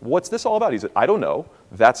bill. I'm like, what's this all about? He said, I don't know.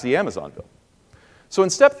 That's the Amazon bill. So in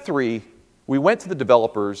step 3, we went to the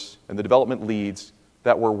developers and the development leads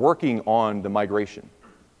that were working on the migration.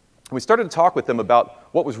 And we started to talk with them about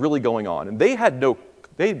what was really going on. And they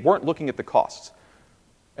weren't looking at the costs.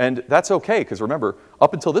 And that's okay, because remember,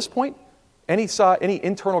 up until this point, any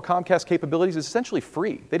internal Comcast capabilities is essentially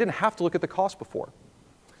free. They didn't have to look at the cost before.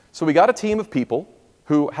 So we got a team of people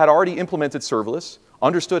who had already implemented serverless,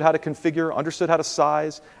 understood how to configure, understood how to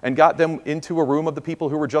size, and got them into a room of the people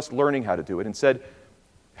who were just learning how to do it and said,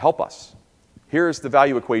 help us. Here's the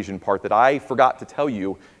value equation part that I forgot to tell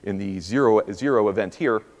you in the zero event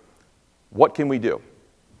here. What can we do?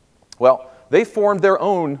 Well, they formed their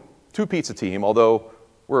own 2-pizza team, although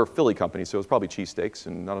we're a Philly company, so it was probably cheesesteaks,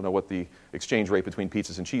 and I don't know what the exchange rate between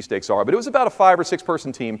pizzas and cheesesteaks are, but it was about a 5 or 6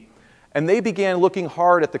 person team, and they began looking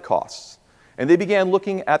hard at the costs. And they began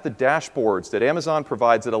looking at the dashboards that Amazon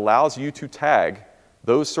provides that allows you to tag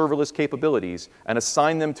those serverless capabilities and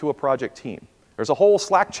assign them to a project team. There's a whole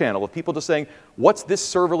Slack channel of people just saying, what's this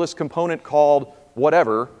serverless component called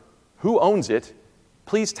whatever? Who owns it?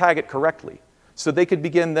 Please tag it correctly. So they could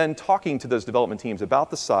begin then talking to those development teams about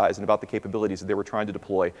the size and about the capabilities that they were trying to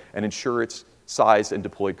deploy and ensure it's sized and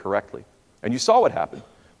deployed correctly. And you saw what happened.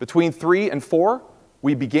 Between 3 and 4,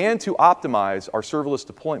 we began to optimize our serverless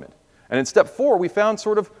deployment. And in step 4, we found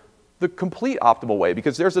sort of the complete optimal way,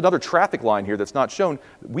 because there's another traffic line here that's not shown.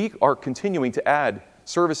 We are continuing to add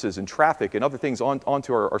services and traffic and other things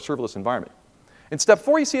onto our serverless environment. In step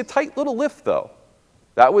 4, you see a tight little lift, though.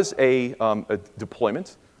 That was a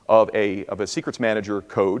deployment of a secrets manager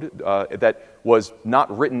code that was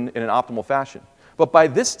not written in an optimal fashion. But by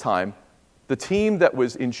this time, the team that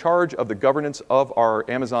was in charge of the governance of our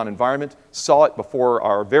Amazon environment saw it before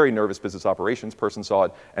our very nervous business operations person saw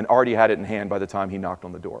it and already had it in hand by the time he knocked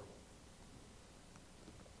on the door.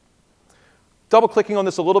 Double-clicking on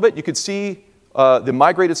this a little bit, you could see the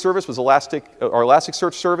migrated service was our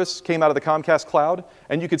Elasticsearch service came out of the Comcast cloud.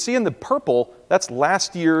 And you could see in the purple, that's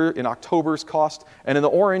last year in October's cost. And in the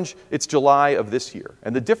orange, it's July of this year.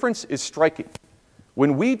 And the difference is striking.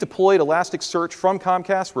 When we deployed Elasticsearch from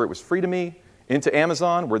Comcast, where it was free to me, into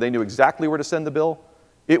Amazon, where they knew exactly where to send the bill,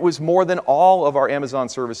 it was more than all of our Amazon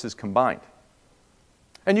services combined.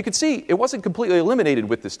 And you can see it wasn't completely eliminated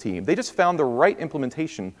with this team. They just found the right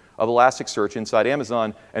implementation of Elasticsearch inside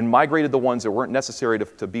Amazon and migrated the ones that weren't necessary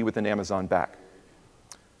to be within Amazon back.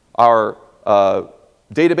 Our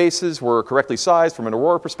Databases were correctly sized from an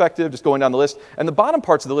Aurora perspective, just going down the list. And the bottom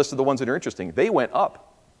parts of the list are the ones that are interesting. They went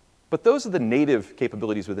up. But those are the native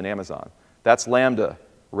capabilities within Amazon. That's Lambda,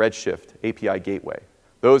 Redshift, API Gateway.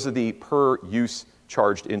 Those are the per-use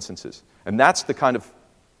charged instances. And that's the kind of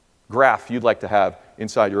graph you'd like to have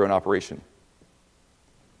inside your own operation.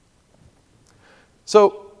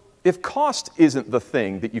 So if cost isn't the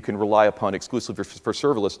thing that you can rely upon exclusively for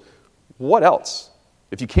serverless, what else?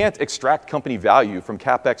 If you can't extract company value from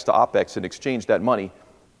CapEx to OpEx and exchange that money,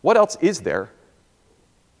 what else is there?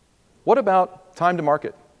 What about time to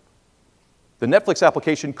market? The Netflix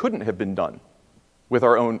application couldn't have been done with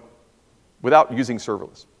our own, without using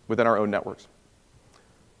serverless within our own networks.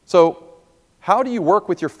 So how do you work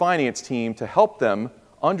with your finance team to help them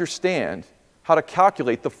understand how to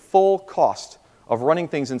calculate the full cost of running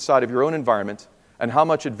things inside of your own environment and how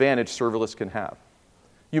much advantage serverless can have?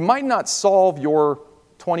 You might not solve your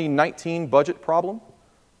 2019 budget problem,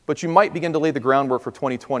 but you might begin to lay the groundwork for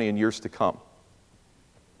 2020 and years to come.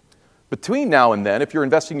 Between now and then, if you're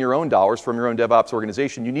investing your own dollars from your own DevOps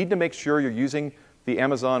organization, you need to make sure you're using the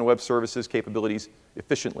Amazon Web Services capabilities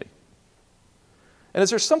efficiently. And is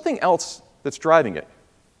there something else that's driving it?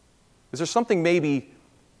 Is there something maybe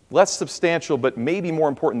less substantial, but maybe more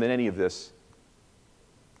important than any of this?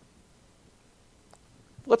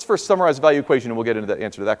 Let's first summarize the value equation, and we'll get into the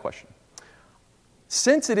answer to that question.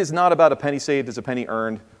 Since it is not about a penny saved is a penny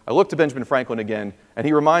earned, I look to Benjamin Franklin again, and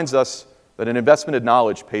he reminds us that an investment in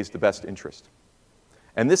knowledge pays the best interest.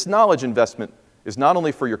 And this knowledge investment is not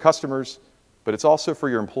only for your customers, but it's also for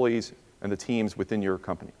your employees and the teams within your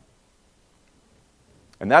company.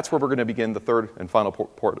 And that's where we're going to begin the third and final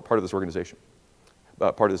part of this organization,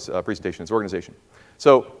 part of this presentation, is organization.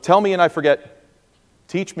 So tell me and I forget,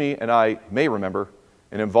 teach me and I may remember,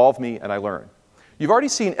 and involve me and I learn. You've already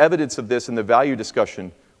seen evidence of this in the value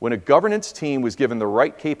discussion when a governance team was given the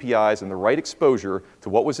right KPIs and the right exposure to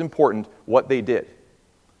what was important, what they did.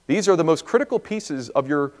 These are the most critical pieces of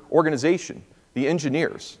your organization, the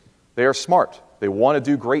engineers. They are smart. They want to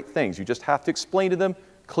do great things. You just have to explain to them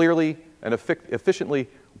clearly and efficiently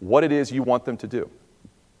what it is you want them to do.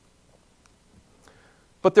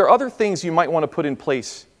 But there are other things you might want to put in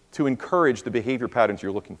place to encourage the behavior patterns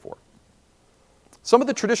you're looking for. Some of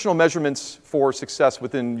the traditional measurements for success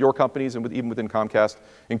within your companies and even within Comcast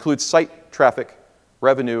include site traffic,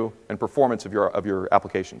 revenue, and performance of your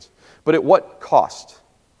applications. But at what cost?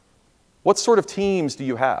 What sort of teams do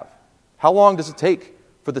you have? How long does it take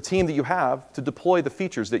for the team that you have to deploy the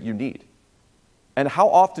features that you need? And how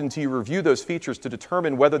often do you review those features to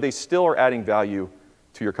determine whether they still are adding value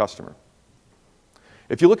to your customer?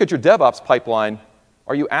 If you look at your DevOps pipeline,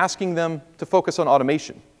 are you asking them to focus on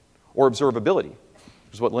automation or observability?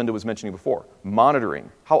 Which is what Linda was mentioning before.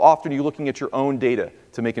 Monitoring. How often are you looking at your own data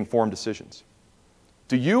to make informed decisions?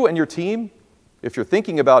 Do you and your team, if you're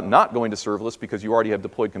thinking about not going to serverless because you already have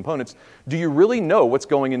deployed components, do you really know what's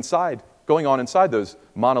going on inside those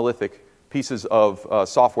monolithic pieces of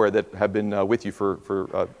software that have been with you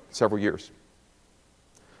for several years?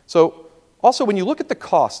 So also, when you look at the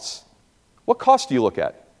costs, what costs do you look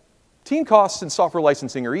at? Team costs and software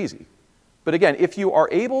licensing are easy. But again, if you are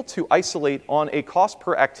able to isolate on a cost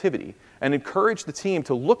per activity and encourage the team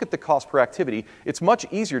to look at the cost per activity, it's much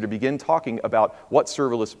easier to begin talking about what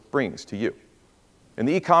serverless brings to you. In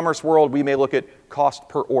the e-commerce world, we may look at cost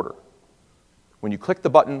per order. When you click the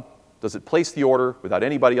button, does it place the order without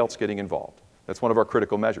anybody else getting involved? That's one of our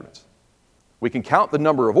critical measurements. We can count the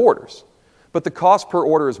number of orders, but the cost per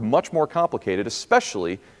order is much more complicated,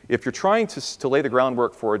 especially if you're trying to lay the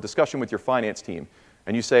groundwork for a discussion with your finance team,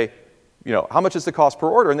 and you say, you know, how much is the cost per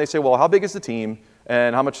order? And they say, well, how big is the team,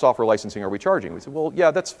 and how much software licensing are we charging? We say, well,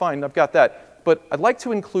 yeah, that's fine, I've got that. But I'd like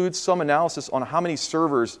to include some analysis on how many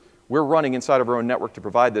servers we're running inside of our own network to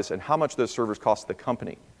provide this, and how much those servers cost the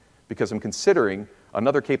company, because I'm considering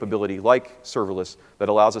another capability like serverless that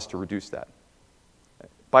allows us to reduce that.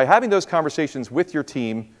 By having those conversations with your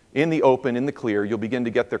team in the open, in the clear, you'll begin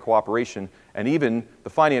to get their cooperation, and even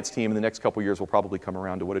the finance team in the next couple years will probably come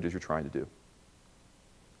around to what it is you're trying to do.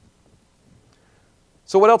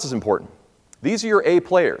 So what else is important? These are your A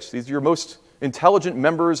players. These are your most intelligent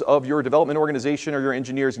members of your development organization or your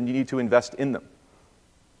engineers, and you need to invest in them.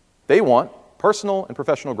 They want personal and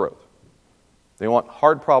professional growth. They want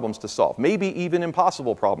hard problems to solve, maybe even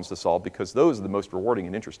impossible problems to solve, because those are the most rewarding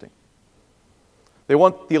and interesting. They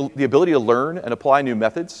want the ability to learn and apply new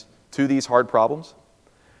methods to these hard problems.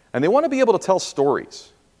 And they want to be able to tell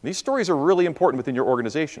stories. These stories are really important within your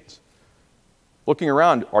organizations. Looking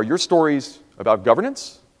around, are your stories about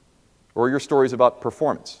governance, or are your stories about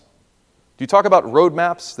performance? Do you talk about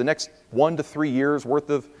roadmaps, the next 1 to 3 years worth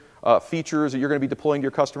of features that you're going to be deploying to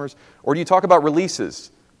your customers? Or do you talk about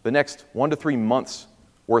releases, the next 1 to 3 months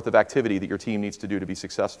worth of activity that your team needs to do to be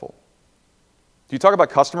successful? Do you talk about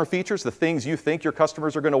customer features, the things you think your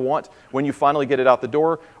customers are going to want when you finally get it out the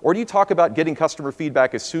door? Or do you talk about getting customer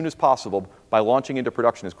feedback as soon as possible by launching into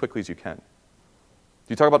production as quickly as you can? Do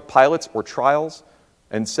you talk about pilots or trials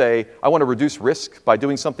and say, I want to reduce risk by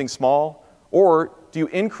doing something small? Or do you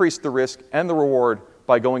increase the risk and the reward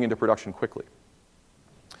by going into production quickly?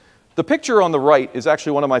 The picture on the right is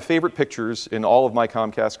actually one of my favorite pictures in all of my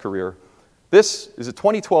Comcast career. This is a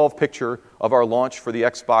 2012 picture of our launch for the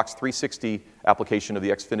Xbox 360 application of the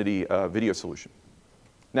Xfinity video solution.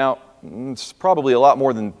 Now, it's probably a lot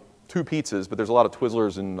more than 2 pizzas, but there's a lot of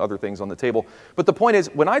Twizzlers and other things on the table. But the point is,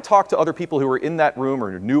 when I talk to other people who were in that room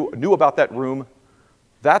or knew about that room,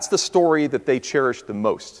 that's the story that they cherished the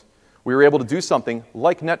most. We were able to do something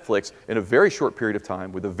like Netflix in a very short period of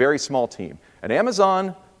time with a very small team. And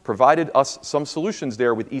Amazon provided us some solutions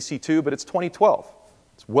there with EC2, but it's 2012.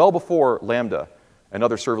 It's well before Lambda and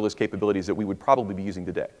other serverless capabilities that we would probably be using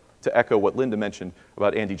today, to echo what Linda mentioned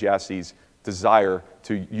about Andy Jassy's desire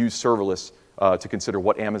to use serverless to consider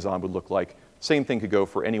what Amazon would look like. Same thing could go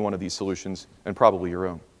for any one of these solutions, and probably your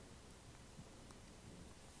own.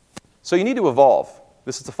 So you need to evolve.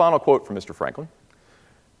 This is the final quote from Mr. Franklin.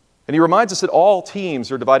 And he reminds us that all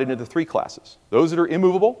teams are divided into 3 classes: those that are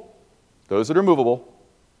immovable, those that are movable,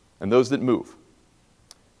 and those that move.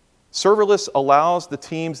 Serverless allows the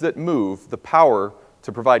teams that move the power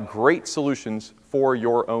to provide great solutions for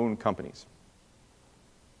your own companies.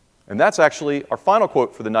 And that's actually our final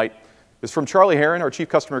quote for the night. Is from Charlie Heron, our Chief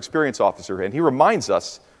Customer Experience Officer, and he reminds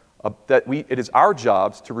us that it is our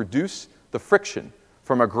jobs to reduce the friction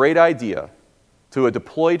from a great idea to a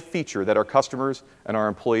deployed feature that our customers and our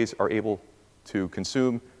employees are able to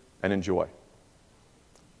consume and enjoy.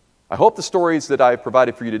 I hope the stories that I've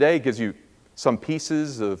provided for you today gives you some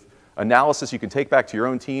pieces of analysis you can take back to your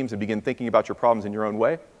own teams and begin thinking about your problems in your own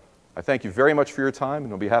way. I thank you very much for your time,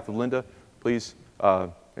 and on behalf of Linda, please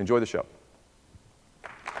enjoy the show.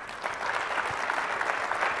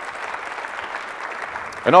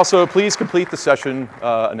 And also, please complete the session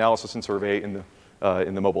analysis and survey in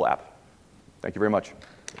the mobile app. Thank you very much.